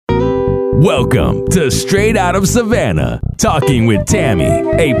Welcome to Straight Out of Savannah, Talking with Tammy,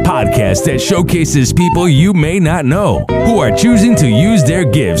 a podcast that showcases people you may not know who are choosing to use their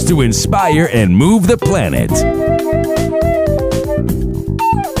gifts to inspire and move the planet.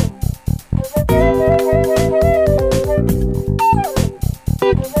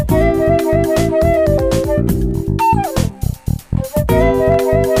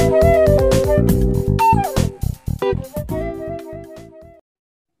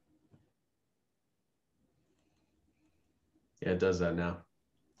 Yeah, it does that now.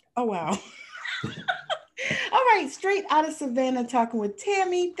 Oh, wow. All right, Straight Out of Savannah, Talking with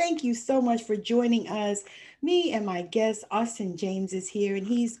Tammy. Thank you so much for joining us. Me and my guest, Austin James, is here, and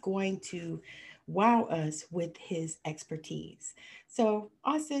he's going to wow us with his expertise. So,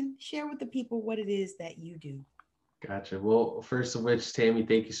 Austin, share with the people what it is that you do. Gotcha. Well, first of which, Tammy,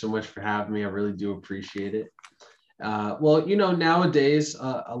 thank you so much for having me. I really do appreciate it. Nowadays,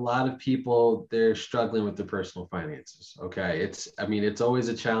 a lot of people, they're struggling with their personal finances. Okay. It's always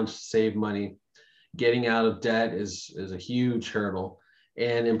a challenge to save money. Getting out of debt is a huge hurdle,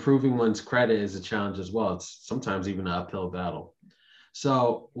 and improving one's credit is a challenge as well. It's sometimes even an uphill battle.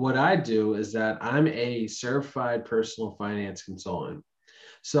 So what I do is that I'm a certified personal finance consultant.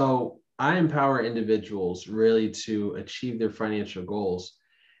 So I empower individuals really to achieve their financial goals.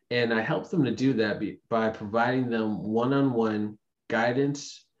 And I help them to do that by providing them one-on-one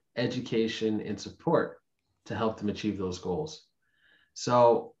guidance, education, and support to help them achieve those goals.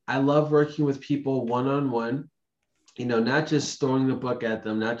 So I love working with people one-on-one, not just throwing the book at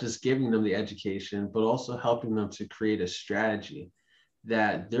them, not just giving them the education, but also helping them to create a strategy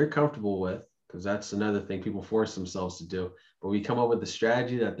that they're comfortable with, because that's another thing people force themselves to do. But we come up with a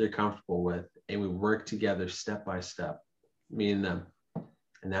strategy that they're comfortable with, and we work together step by step, me and them.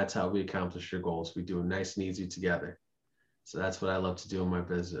 And that's how we accomplish your goals. We do it nice and easy together. So that's what I love to do in my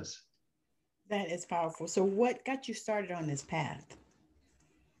business. That is powerful. So what got you started on this path?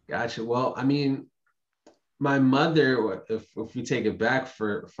 Gotcha. Well, my mother, if we take it back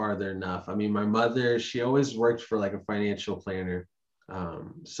farther enough, my mother, she always worked for like a financial planner.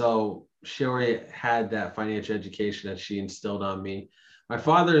 So she already had that financial education that she instilled on me. My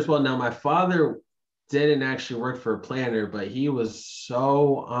father as well. Now, my father didn't actually work for a planner, but he was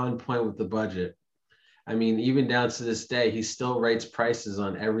so on point with the budget. Even down to this day, he still writes prices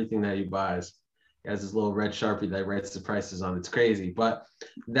on everything that he buys. He has this little red Sharpie that writes the prices on. It's crazy, but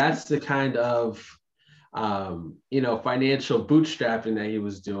that's the kind of, financial bootstrapping that he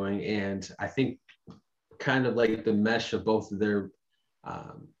was doing. And I think kind of like the mesh of both of their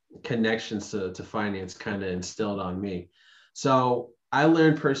connections to finance kind of instilled on me. So I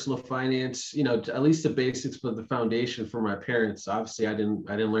learned personal finance, at least the basics, but the foundation from my parents. Obviously, I didn't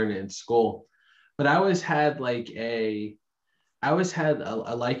learn it in school, but I always had a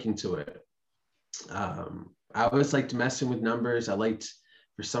liking to it. I always liked messing with numbers. I liked,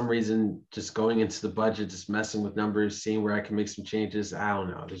 for some reason, just going into the budget, just messing with numbers, seeing where I can make some changes. I don't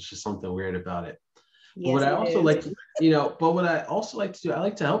know. There's just something weird about it. Yes, but what I also like to, what I also like to do, I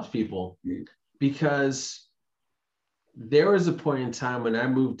like to help people, because there was a point in time when I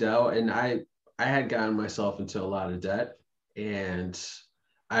moved out and I had gotten myself into a lot of debt. And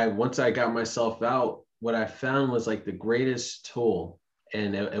once I got myself out, what I found was like the greatest tool.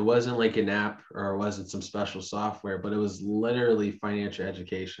 And it wasn't like an app, or it wasn't some special software, but it was literally financial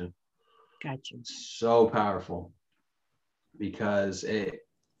education. Gotcha. So powerful, because it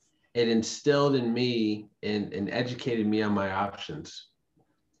instilled in me and educated me on my options.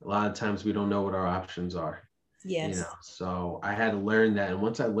 A lot of times we don't know what our options are. Yes. So I had to learn that. And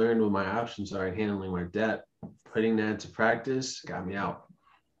once I learned what my options are in handling my debt, putting that into practice got me out.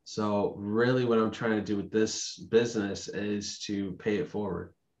 So really what I'm trying to do with this business is to pay it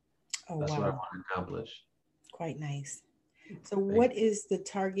forward. Oh, that's wow. what I want to accomplish. Quite nice. So what is the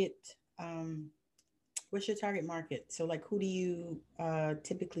target? What's your target market? So like, who do you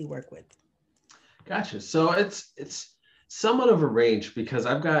typically work with? Gotcha. So it's somewhat of a range, because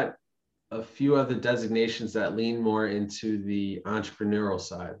I've got a few other designations that lean more into the entrepreneurial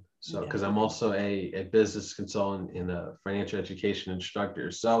side. So, because I'm also a business consultant and a financial education instructor.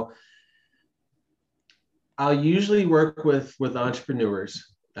 So I'll usually work with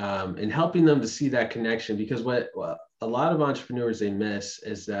entrepreneurs and helping them to see that connection, because what a lot of entrepreneurs, they miss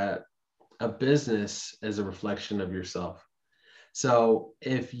is that a business is a reflection of yourself. So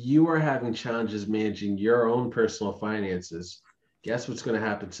if you are having challenges managing your own personal finances, guess what's going to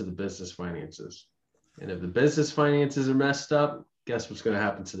happen to the business finances? And if the business finances are messed up, guess what's going to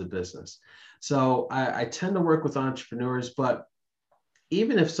happen to the business? So I tend to work with entrepreneurs, but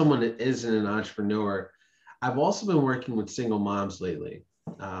even if someone isn't an entrepreneur, I've also been working with single moms lately.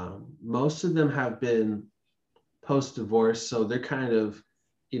 Most of them have been post-divorce, so they're kind of,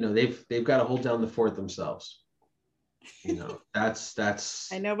 they've got to hold down the fort themselves.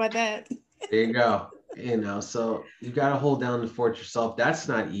 That's I know about that. there you go. So you've got to hold down the fort yourself. That's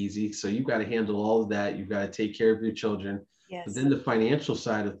not easy. So you've got to handle all of that. You've got to take care of your children. But Yes. then the financial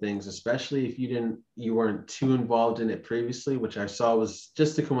side of things, especially if you weren't too involved in it previously, which I saw was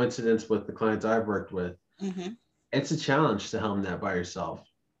just a coincidence with the clients I've worked with. Mm-hmm. It's a challenge to helm that by yourself.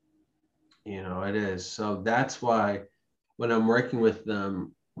 It is. So that's why when I'm working with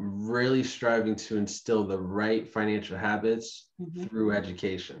them, really striving to instill the right financial habits Mm-hmm. through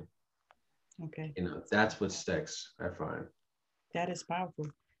education. Okay. That's what sticks, I find. That is powerful.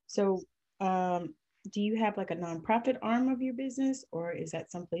 So, do you have like a nonprofit arm of your business, or is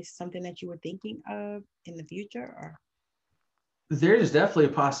that something that you were thinking of in the future? Or There's definitely a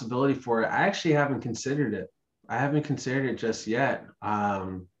possibility for it. I actually haven't considered it. I haven't considered it just yet.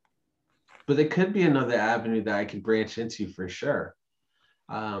 But it could be another avenue that I could branch into for sure.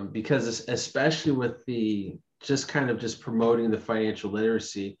 Because especially with the just promoting the financial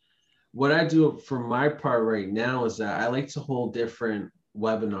literacy, what I do for my part right now is that I like to hold different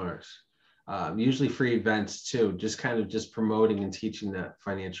webinars, usually free events too, just promoting and teaching that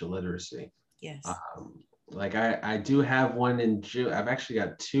financial literacy. yes. Like I do have one in June. I've actually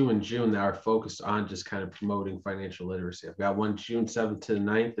got two in June that are focused on just kind of promoting financial literacy. I've got one June 7th to the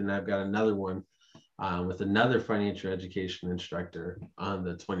 9th, and I've got another one with another financial education instructor on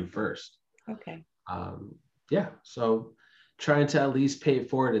the 21st. Okay. Yeah, so trying to at least pay it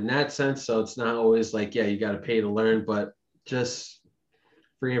forward in that sense. So it's not always like, yeah, you got to pay to learn, but just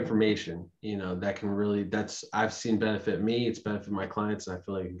free information, that can really, I've seen benefit me, it's benefit my clients, and I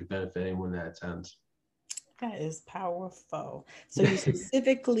feel like it could benefit anyone that attends. That is powerful. So you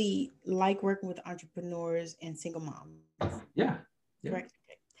specifically like working with entrepreneurs and single moms, Yeah. correct?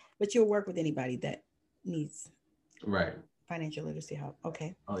 Okay. But you'll work with anybody that needs Right. financial literacy help.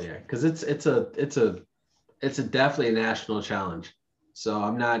 Okay. Oh yeah, because it's a definitely a national challenge. So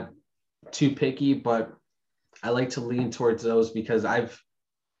I'm not too picky, but I like to lean towards those because I've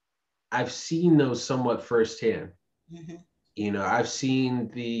seen those somewhat firsthand. I've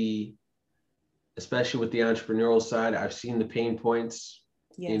seen especially with the entrepreneurial side, I've seen the pain points.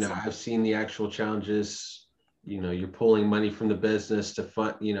 Yes. I've seen the actual challenges. You're pulling money from the business to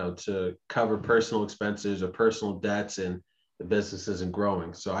fund, to cover personal expenses or personal debts, and the business isn't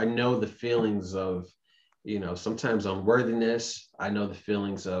growing. So I know the feelings of, sometimes unworthiness. I know the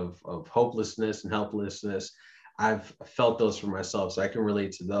feelings of hopelessness and helplessness. I've felt those for myself, so I can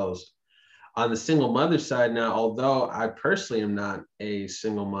relate to those. On the single mother side now, although I personally am not a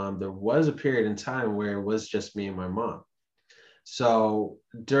single mom, there was a period in time where it was just me and my mom. So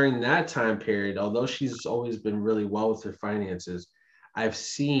during that time period, although she's always been really well with her finances, I've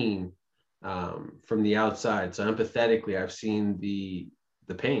seen from the outside, so empathetically, I've seen the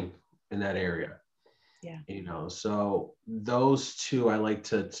pain in that area. Yeah. So those two I like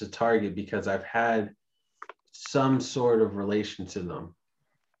to target because I've had some sort of relation to them,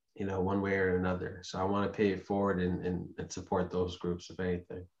 one way or another. So I want to pay it forward and support those groups, if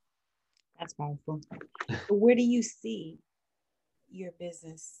anything. That's powerful. So where do you see your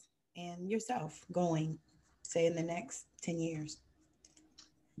business and yourself going, say, in the next 10 years?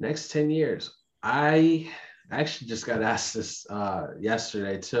 Next 10 years. I actually just got asked this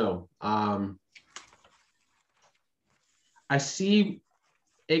yesterday too. I see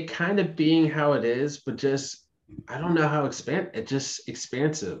it kind of being how it is, but just, I don't know how just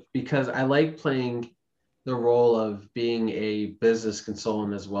expansive, because I like playing the role of being a business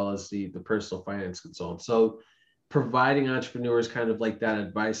consultant as well as the personal finance consultant. So providing entrepreneurs kind of like that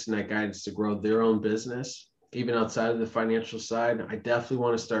advice and that guidance to grow their own business, even outside of the financial side. I definitely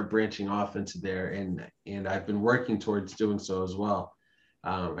want to start branching off into there, and I've been working towards doing so as well.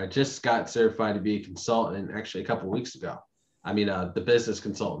 I just got certified to be a consultant actually a couple of weeks ago. I mean, the business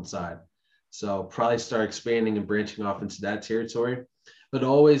consultant side. So probably start expanding and branching off into that territory, but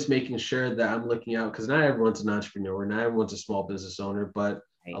always making sure that I'm looking out, because not everyone's an entrepreneur, not everyone's a small business owner, but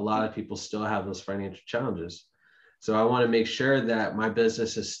a lot of people still have those financial challenges. So I want to make sure that my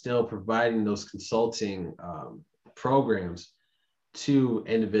business is still providing those consulting programs to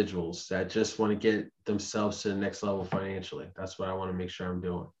individuals that just want to get themselves to the next level financially. That's what I want to make sure I'm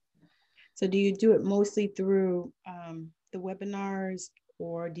doing. So do you do it mostly through the webinars,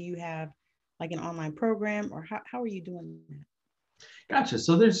 or do you have like an online program, or how are you doing that? Gotcha.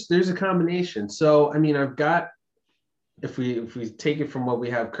 So there's a combination. So I mean, I've got, if we take it from what we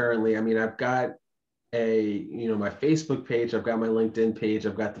have currently, I mean, I've got my Facebook page. I've got my LinkedIn page.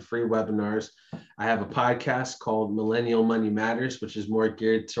 I've got the free webinars. I have a podcast called Millennial Money Matters, which is more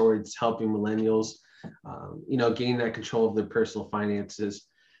geared towards helping millennials, gain that control of their personal finances.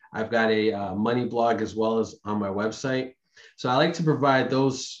 I've got a money blog as well as on my website. So I like to provide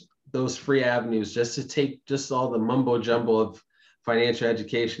those free avenues just to take just all the mumbo jumbo of financial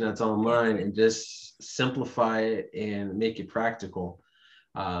education that's online and just simplify it and make it practical.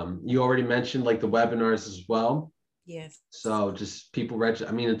 You already mentioned like the webinars as well. Yes. So just people register.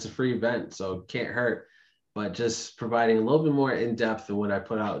 I mean, it's a free event, so it can't hurt, but just providing a little bit more in depth than what I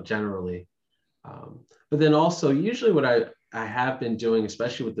put out generally. But then also usually what I have been doing,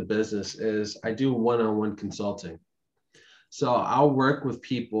 especially with the business, is I do one-on-one consulting. So I'll work with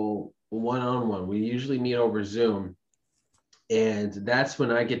people one-on-one. We usually meet over Zoom. And that's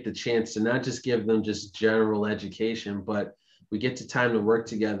when I get the chance to not just give them just general education, but we get to time to work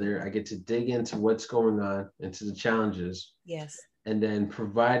together. I get to dig into what's going on, into the challenges. Yes. And then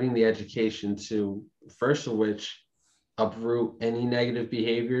providing the education to, first of which, uproot any negative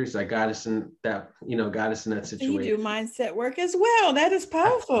behaviors that got us in that situation. So you do mindset work as well. That is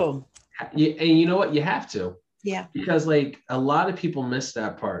powerful. And you know what? You have to. Yeah. Because like a lot of people miss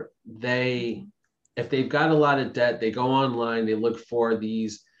that part. If they've got a lot of debt, they go online, they look for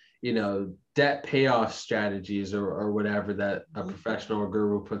these, debt payoff strategies or whatever that a professional or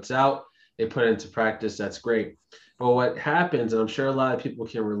guru puts out. They put it into practice. That's great. But what happens, and I'm sure a lot of people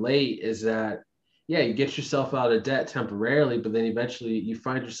can relate, is that, you get yourself out of debt temporarily, but then eventually you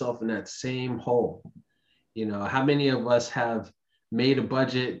find yourself in that same hole. How many of us have made a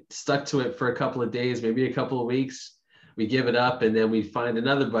budget, stuck to it for a couple of days, maybe a couple of weeks, we give it up, and then we find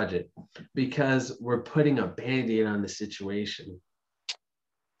another budget because we're putting a Band-Aid on the situation.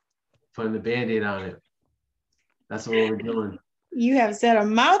 Putting the Band-Aid on it. That's what we're doing. You have said a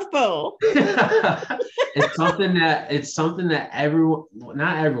mouthful. It's something that everyone,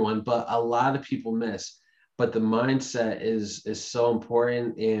 not everyone, but a lot of people miss. But the mindset is so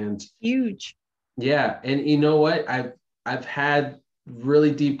important and huge. Yeah. And you know what? I've had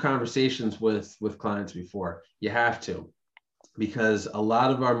really deep conversations with clients before. You have to, because a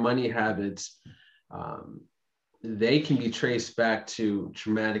lot of our money habits, they can be traced back to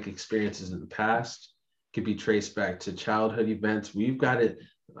traumatic experiences in the past, could be traced back to childhood events. We've got it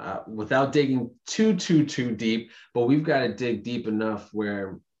without digging too deep, but we've got to dig deep enough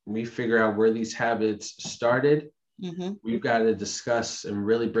where we figure out where these habits started. Mm-hmm. We've got to discuss and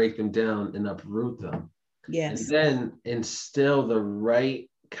really break them down and uproot them. Yes. And then instill the right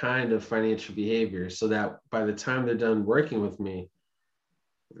kind of financial behavior so that by the time they're done working with me,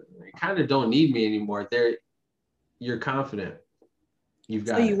 they kind of don't need me anymore. You're confident. You've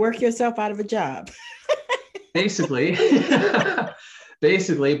got you work yourself out of a job. Basically.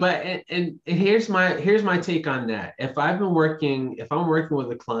 But and here's my take on that. If I'm working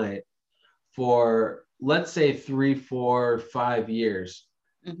with a client for, let's say, 3, 4, 5 years,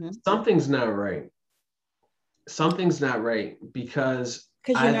 mm-hmm. Something's not right. Something's not right because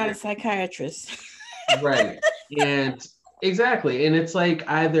you're not a psychiatrist. Right. And exactly. And it's like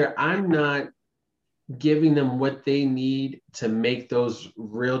either I'm not giving them what they need to make those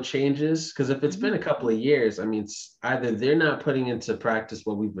real changes. Because if it's been a couple of years, I mean, either they're not putting into practice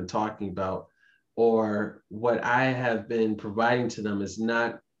what we've been talking about, or what I have been providing to them is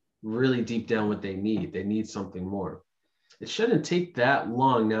not really deep down what they need. They need something more. It shouldn't take that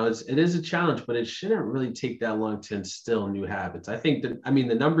long. Now, it is a challenge, but it shouldn't really take that long to instill new habits. I think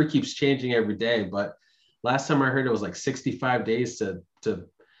the number keeps changing every day, but last time I heard it was like 65 days to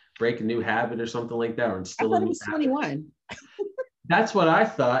break a new habit or something like that, or instill a new habit. 21. That's what I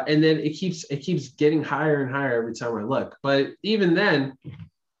thought. And then it keeps getting higher and higher every time I look. But even then,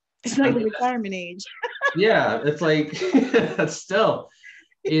 it's like the retirement age. Yeah, it's like still,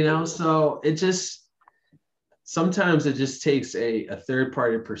 so sometimes it just takes a third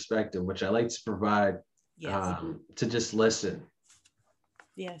party perspective, which I like to provide. Yes. To just listen.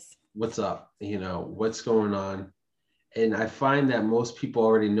 Yes. What's up? What's going on? And I find that most people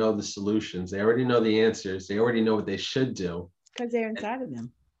already know the solutions. They already know the answers. They already know what they should do. Because they're inside of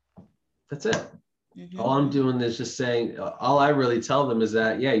them. That's it. Mm-hmm. All I'm doing is just saying, all I really tell them is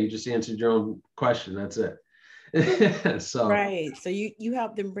that, you just answered your own question. That's it. So right. So you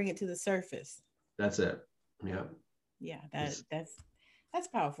help them bring it to the surface. That's it. Yeah. Yeah. That's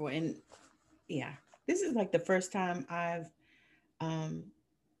powerful. And yeah, this is like the first time I've done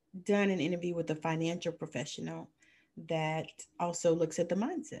an interview with a financial professional that also looks at the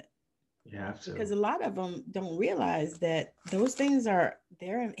mindset. You have to. Because a lot of them don't realize that those things they're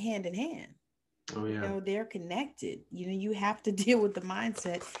hand in hand. Oh You yeah. know, they're connected. You know, you have to deal with the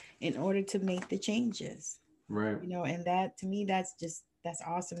mindset in order to make the changes. Right. You know, and that to me, that's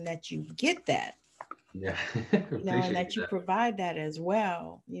awesome that you get that. Yeah. You know, and Appreciate that you that. provide that as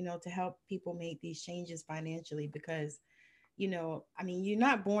well. You know, to help people make these changes financially because you know, I mean, you're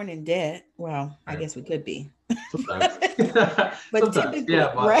not born in debt. Well, I Right. guess we could be, Sometimes. but Sometimes. Yeah, typically,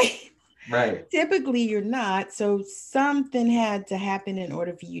 but right? right. Typically, you're not. So something had to happen in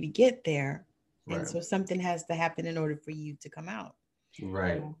order for you to get there, and Right. so something has to happen in order for you to come out. You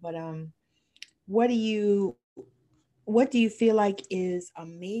Right. know, but what do you what do you feel like is a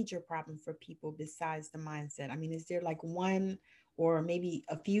major problem for people besides the mindset? I mean, is there like one or maybe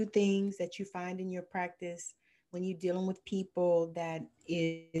a few things that you find in your practice when you're dealing with people that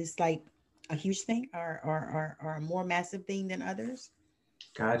is like a huge thing or a more massive thing than others?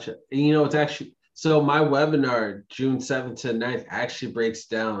 Gotcha. And you know, it's actually so my webinar, June 7th to 9th, actually breaks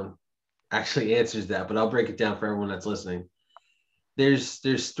down, actually answers that, but I'll break it down for everyone that's listening. There's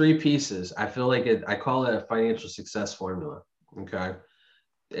three pieces. I feel like I call it a financial success formula. Okay.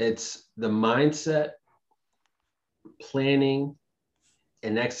 It's the mindset, planning,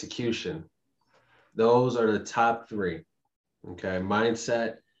 and execution. Those are the top three. Okay.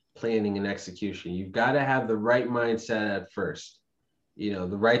 Mindset, planning, and execution. You've got to have the right mindset at first. You know,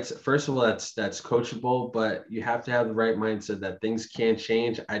 the right, first of all, that's coachable, but you have to have the right mindset that things can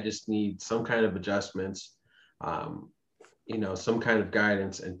change. I just need some kind of adjustments. Um, you know, some kind of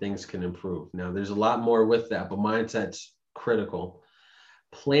guidance and things can improve. Now, there's a lot more with that, but mindset's critical.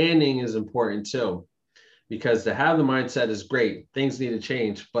 Planning is important too, because to have the mindset is great. Things need to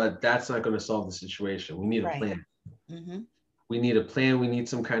change, but that's not going to solve the situation. We need a Right. plan. Mm-hmm. We need a plan. We need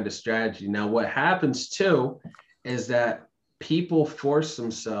some kind of strategy. Now, what happens too is that people force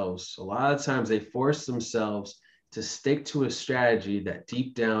themselves, a lot of times they force themselves to stick to a strategy that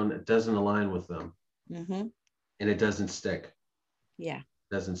deep down doesn't align with them Mm-hmm. and it doesn't stick. Yeah.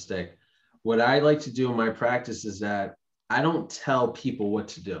 Doesn't stick. What I like to do in my practice is that I don't tell people what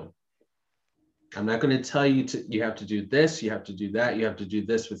to do. I'm not going to tell you you have to do this, you have to do that, you have to do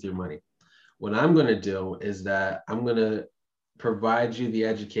this with your money. What I'm going to do is that I'm going to provide you the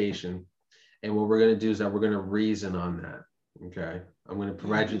education. And what we're going to do is that we're going to reason on that. Okay. I'm going to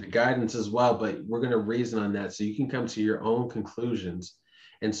provide you Mm-hmm. the guidance as well, but we're going to reason on that so you can come to your own conclusions.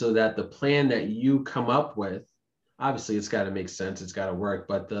 And so that the plan that you come up with, obviously it's got to make sense, it's got to work,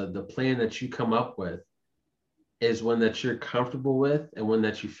 but the plan that you come up with is one that you're comfortable with and one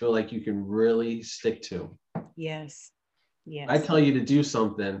that you feel like you can really stick to. Yes. I Yes. tell you to do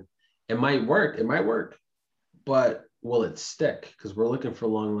something, it might work, but will it stick? Because we're looking for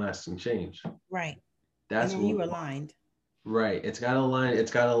long lasting change. Right. And That's then what you we want. aligned. Right. It's got to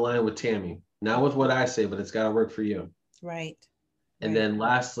align with Tammy, not with what I say, but it's got to work for you. Right. And Right. then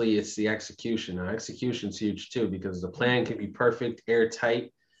lastly, it's the execution. Now, execution's huge too, because the plan can be perfect,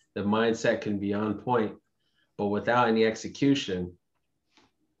 airtight, the mindset can be on point, but without any execution,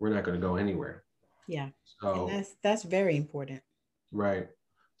 we're not going to go anywhere. Yeah. And So, that's very important. right.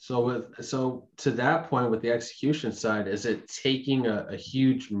 So to that point with the execution side, is it taking a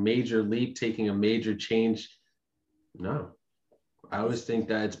huge major leap, taking a major change? No. I It's always think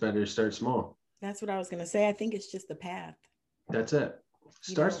that it's better to start small. That's what I was gonna say. I think it's just the path. That's it.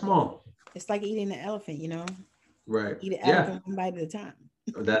 You Start know, small. it's like eating an elephant, you know. Right. Eat an Yeah, elephant one bite at a time.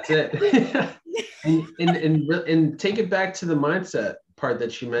 that's it. and take it back to the mindset part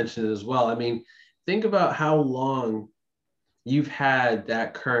that you mentioned as well. I mean, think about how long you've had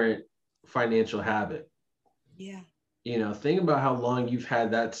that current financial habit. Yeah. You know, think about how long you've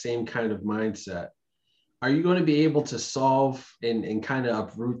had that same kind of mindset. Are you going to be able to solve and kind of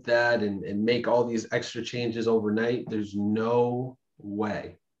uproot that and make all these extra changes overnight? There's no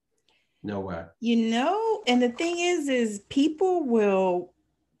way. No way. You know, and the thing is people will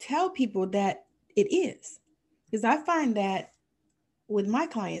tell people that it is. Because I find that with my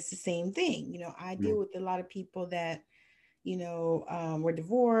clients, the same thing. You know, I deal Mm, with a lot of people that, were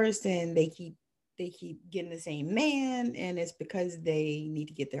divorced and they keep getting the same man, and it's because they need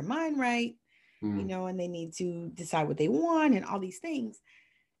to get their mind right, mm, and they need to decide what they want and all these things.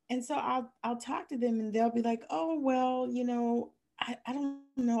 And so I'll talk to them and they'll be like, oh, well, I don't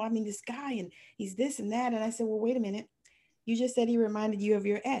know. I mean, this guy and he's this and that. And I said, well, wait a minute. You just said he reminded you of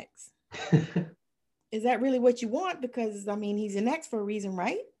your ex. Is that really what you want? Because I mean, he's an ex for a reason,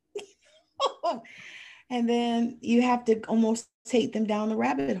 right? And then you have to almost take them down the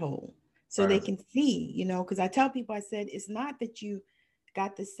rabbit hole so they right, can see, because I tell people, I said, it's not that you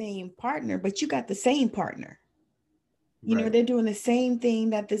got the same partner, but you got the same partner. right. They're doing the same thing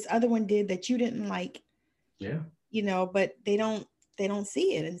that this other one did that you didn't like, Yeah. but they don't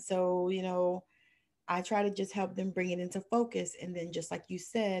see it. And so, I try to just help them bring it into focus. And then, just like you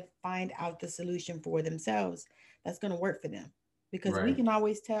said, find out the solution for themselves that's going to work for them. Because we Right. can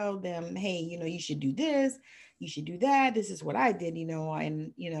always tell them, hey, you should do this, you should do that. This is what I did,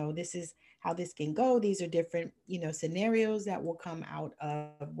 and, this is how this can go. These are different, scenarios that will come out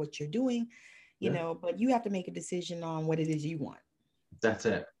of what you're doing, Yeah. but you have to make a decision on what it is you want, That's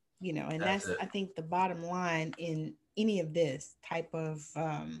it. and That's that's, it. I think, the bottom line in any of this type of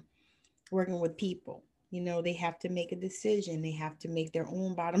working with people. They have to make a decision. They have to make their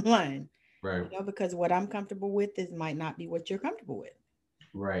own bottom line, Right. because what I'm comfortable with is might not be what you're comfortable with.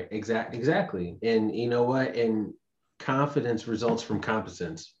 Right. Exactly. And you know what? And confidence results from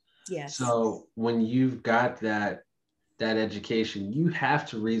competence. Yes. So when you've got that education, you have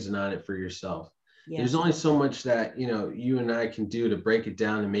to reason on it for yourself. There's Yes. only so much that you and I can do to break it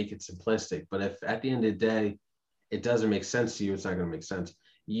down and make it simplistic. But if at the end of the day it doesn't make sense to you, it's not going to make sense.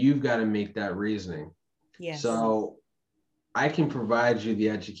 You've got to make that reasoning. Yes. So I can provide you the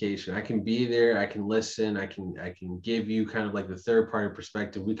education. I can be there. I can listen. I can give you kind of like the third party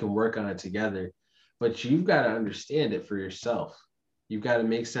perspective. We can work on it together, but you've got to understand it for yourself. You've got to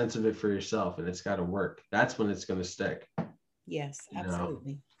make sense of it for yourself, and it's got to work. That's when it's going to stick. Yes, You know,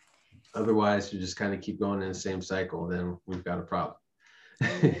 absolutely. otherwise you just kind of keep going in the same cycle. Then we've got a problem.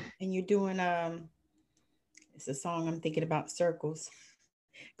 And you're doing it's a song I'm thinking about, Circles.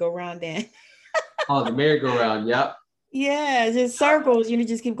 Go round and Oh, the merry-go-round. Yep. yeah, just circles.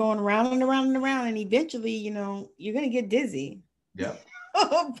 Just keep going around and around and around, and eventually, you're gonna get dizzy. Yep.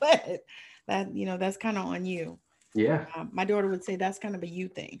 But that, that's kind of on you. Yeah. My daughter would say that's kind of a you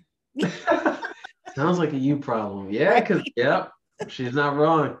thing. Sounds like a you problem. Yeah, Right. because yep, she's not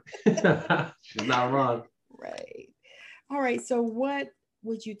wrong. She's not wrong. Right. All right. So what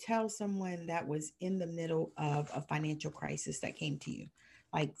would you tell someone that was in the middle of a financial crisis that came to you?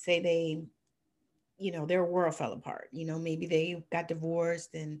 Like, say they, their world fell apart. Maybe they got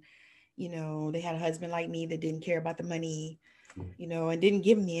divorced and, they had a husband like me that didn't care about the money, and didn't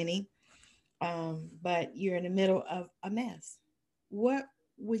give me any. But you're in the middle of a mess. What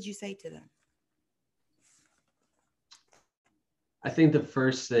would you say to them? I think the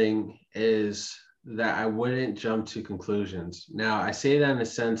first thing is that I wouldn't jump to conclusions. Now, I say that in the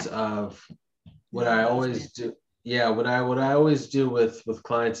sense of what I always do. Yeah, what I always do with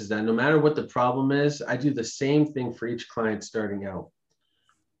clients is that no matter what the problem is, I do the same thing for each client starting out.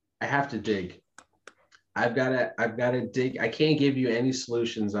 I have to dig. I've got to dig. I can't give you any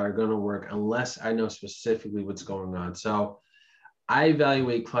solutions that are going to work unless I know specifically what's going on. So I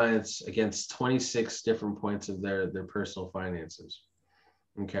evaluate clients against 26 different points of their personal finances.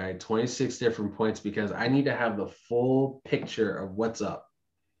 Okay, 26 different points because I need to have the full picture of what's up.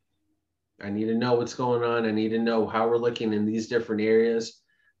 I need to know what's going on. I need to know how we're looking in these different areas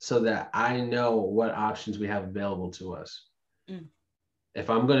so that I know what options we have available to us. Mm. If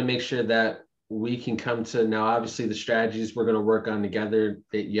I'm going to make sure that we can come to, now obviously the strategies we're going to work on together,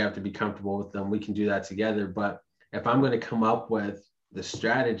 that you have to be comfortable with them. We can do that together. But if I'm going to come up with the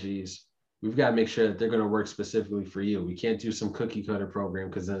strategies, we've got to make sure that they're going to work specifically for you. We can't do some cookie cutter program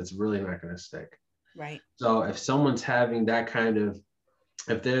because then it's really not going to stick. Right. So if someone's having that kind of,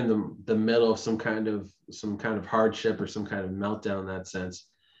 if they're in the middle of some kind of hardship or some kind of meltdown in that sense,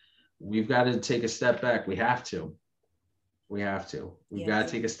 we've got to take a step back. We've got to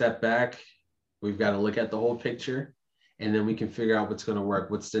take a step back. We've got to look at the whole picture, and then we can figure out what's going to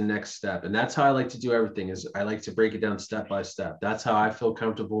work. What's the next step? And that's how I like to do everything, is I like to break it down step by step. That's how I feel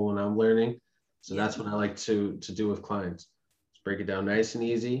comfortable when I'm learning. So that's what I like to do with clients. Just break it down nice and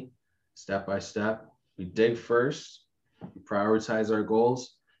easy, step by step. We dig first, we prioritize our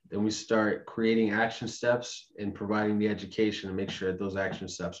goals, then we start creating action steps and providing the education to make sure that those action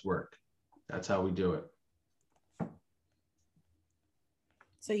steps work. That's how we do it.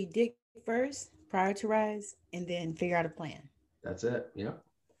 So you dig first, prioritize, and then figure out a plan. That's it. Yeah.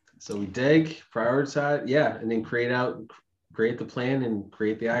 So we dig, prioritize, and then create the plan and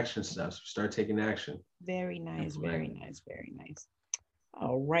create the action steps. Start taking action. Very nice, very nice, very nice.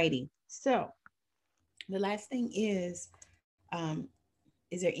 All righty. So the last thing is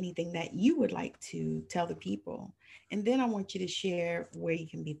there anything that you would like to tell the people? And then I want you to share where you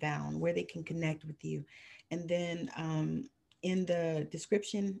can be found, where they can connect with you. And then in the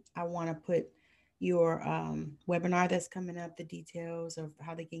description, I want to put your webinar that's coming up, the details of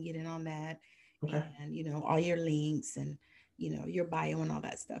how they can get in on that. Okay. And, all your links and, your bio and all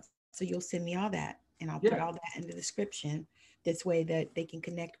that stuff. So you'll send me all that and I'll put all that in the description. This way that they can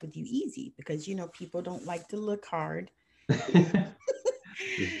connect with you easy because, people don't like to look hard.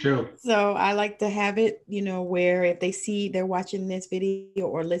 It's true. So I like to have it, where if they see they're watching this video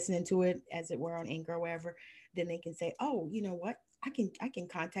or listening to it as it were on Anchor or wherever, then they can say, oh, you know what? I can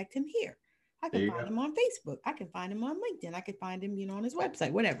contact him here. I There can you find go. him on Facebook. I can find him on LinkedIn. I can find him, on his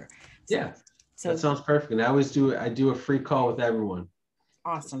website, whatever. So, Yeah, that so sounds perfect. And I do a free call with everyone.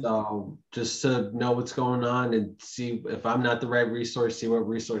 awesome. So just to know what's going on and see if I'm not the right resource, see what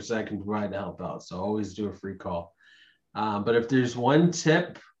resources I can provide to help out. So always do a free call. But if there's one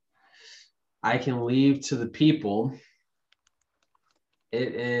tip I can leave to the people,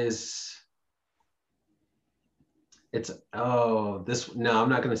 it is it's oh this no, I'm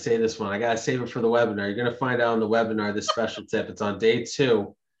not going to say this one. I got to save it for the webinar. You're going to find out on the webinar this special tip. It's on day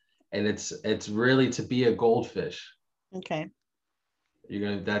 2, and it's really to be a goldfish. Okay.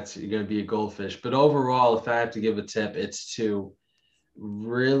 You're gonna be a goldfish. But overall, if I have to give a tip, it's to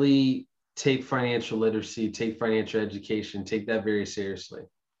really take financial literacy, take financial education, take that very seriously,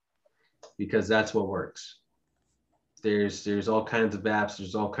 because that's what works. There's all kinds of apps,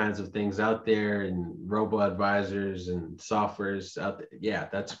 there's all kinds of things out there, and robo advisors and softwares out there. Yeah,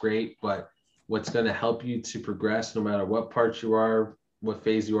 that's great, but what's going to help you to progress, no matter what part you are, what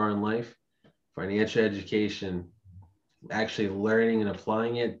phase you are in life, financial education, actually learning and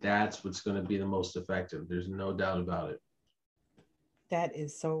applying it, that's what's going to be the most effective. There's no doubt about it. That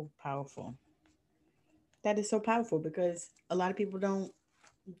is so powerful. That is so powerful because a lot of people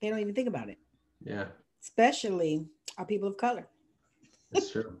they don't even think about it, Yeah, especially our people of color. that's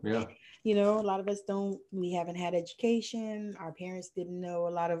true. Yeah, A lot of us we haven't had education. Our parents didn't know a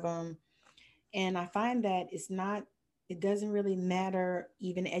lot of them. And I find that it doesn't really matter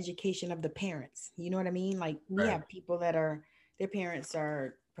even education of the parents. You know what I mean? Like we right. have people that their parents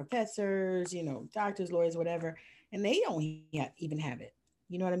are professors, doctors, lawyers, whatever, and they don't even have it.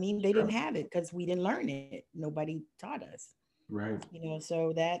 You know what I mean? They didn't True. have it because we didn't learn it. Nobody taught us. Right.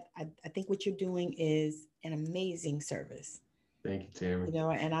 So that I think what you're doing is an amazing service. Thank you, Tammy.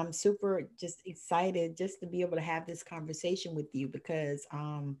 And I'm super just excited just to be able to have this conversation with you because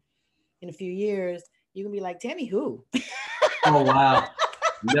in a few years you can be like, Tammy who? Oh wow.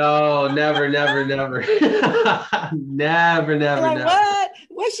 No, never, never, never. Never, You're never, like, never.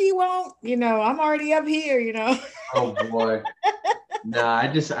 what she want? I'm already up here. Oh boy. No,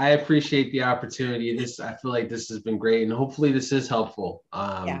 I appreciate the opportunity. I feel like this has been great, and hopefully this is helpful. Yeah,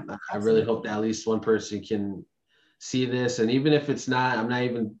 I really absolutely. hope that at least one person can see this, and even if it's not, I'm not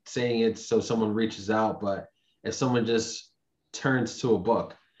even saying it so someone reaches out, but if someone just turns to a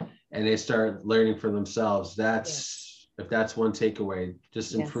book and they start learning for themselves, Yes. if that's one takeaway,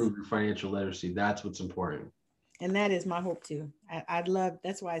 just Yes. improve your financial literacy. That's what's important. And that is my hope too. I'd love,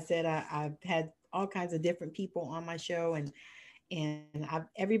 that's why I said I've had all kinds of different people on my show and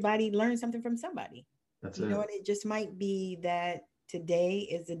everybody learned something from somebody. That's And it. it just might be that today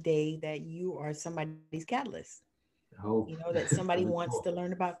is the day that you are somebody's catalyst. I hope. That somebody That'd be wants cool. to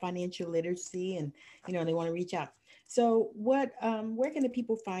learn about financial literacy and, they want to reach out. So where can the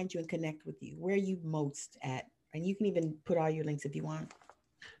people find you and connect with you? Where are you most at? And you can even put all your links if you want.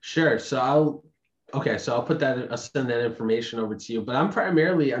 Sure. So I'll send that information over to you. But I'm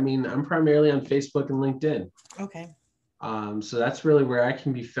primarily on Facebook and LinkedIn. Okay. So that's really where I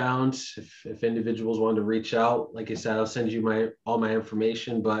can be found. If individuals want to reach out, like I said, I'll send you all my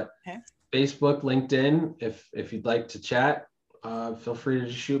information. But Okay. Facebook, LinkedIn, if you'd like to chat, feel free to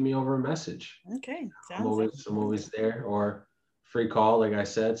just shoot me over a message. Okay. I'm Sounds always there, or free call, like I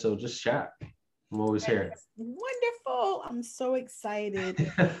said. So just chat. I'm always That here. is wonderful. I'm so excited.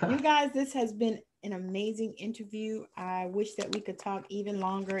 You guys, this has been an amazing interview. I wish that we could talk even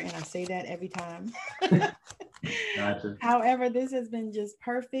longer, and I say that every time. Gotcha. However, this has been just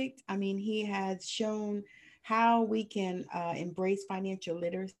perfect. I mean, he has shown how we can embrace financial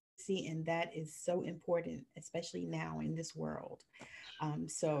literacy, and that is so important, especially now in this world.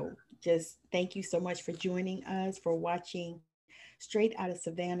 So just thank you so much for joining us, for watching Straight Out of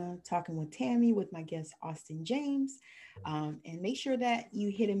Savannah, talking with Tammy, with my guest, Austin James. And make sure that you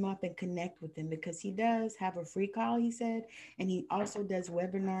hit him up and connect with him because he does have a free call, he said. And he also does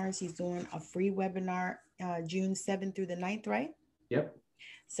webinars. He's doing a free webinar June 7th through the 9th, right? Yep.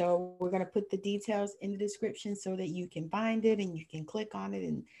 So we're going to put the details in the description so that you can find it and you can click on it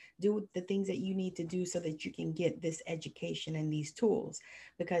and do the things that you need to do so that you can get this education and these tools,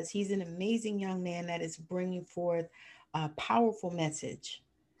 because he's an amazing young man that is bringing forth a powerful message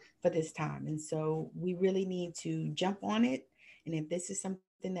for this time. And so we really need to jump on it. And if this is something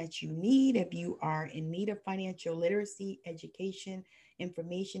that you need, if you are in need of financial literacy, education,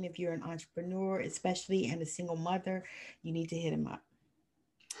 information, if you're an entrepreneur, especially and a single mother, you need to hit him up.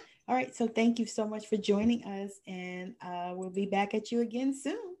 All right. So thank you so much for joining us, and we'll be back at you again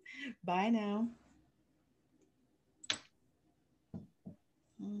soon. Bye now.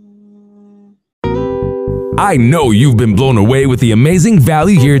 I know you've been blown away with the amazing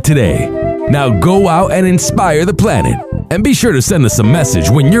value here today. Now go out and inspire the planet. And be sure to send us a message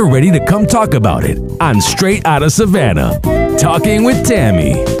when you're ready to come talk about it on Straight Outta Savannah, Talking with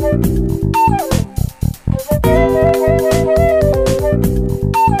Tammy.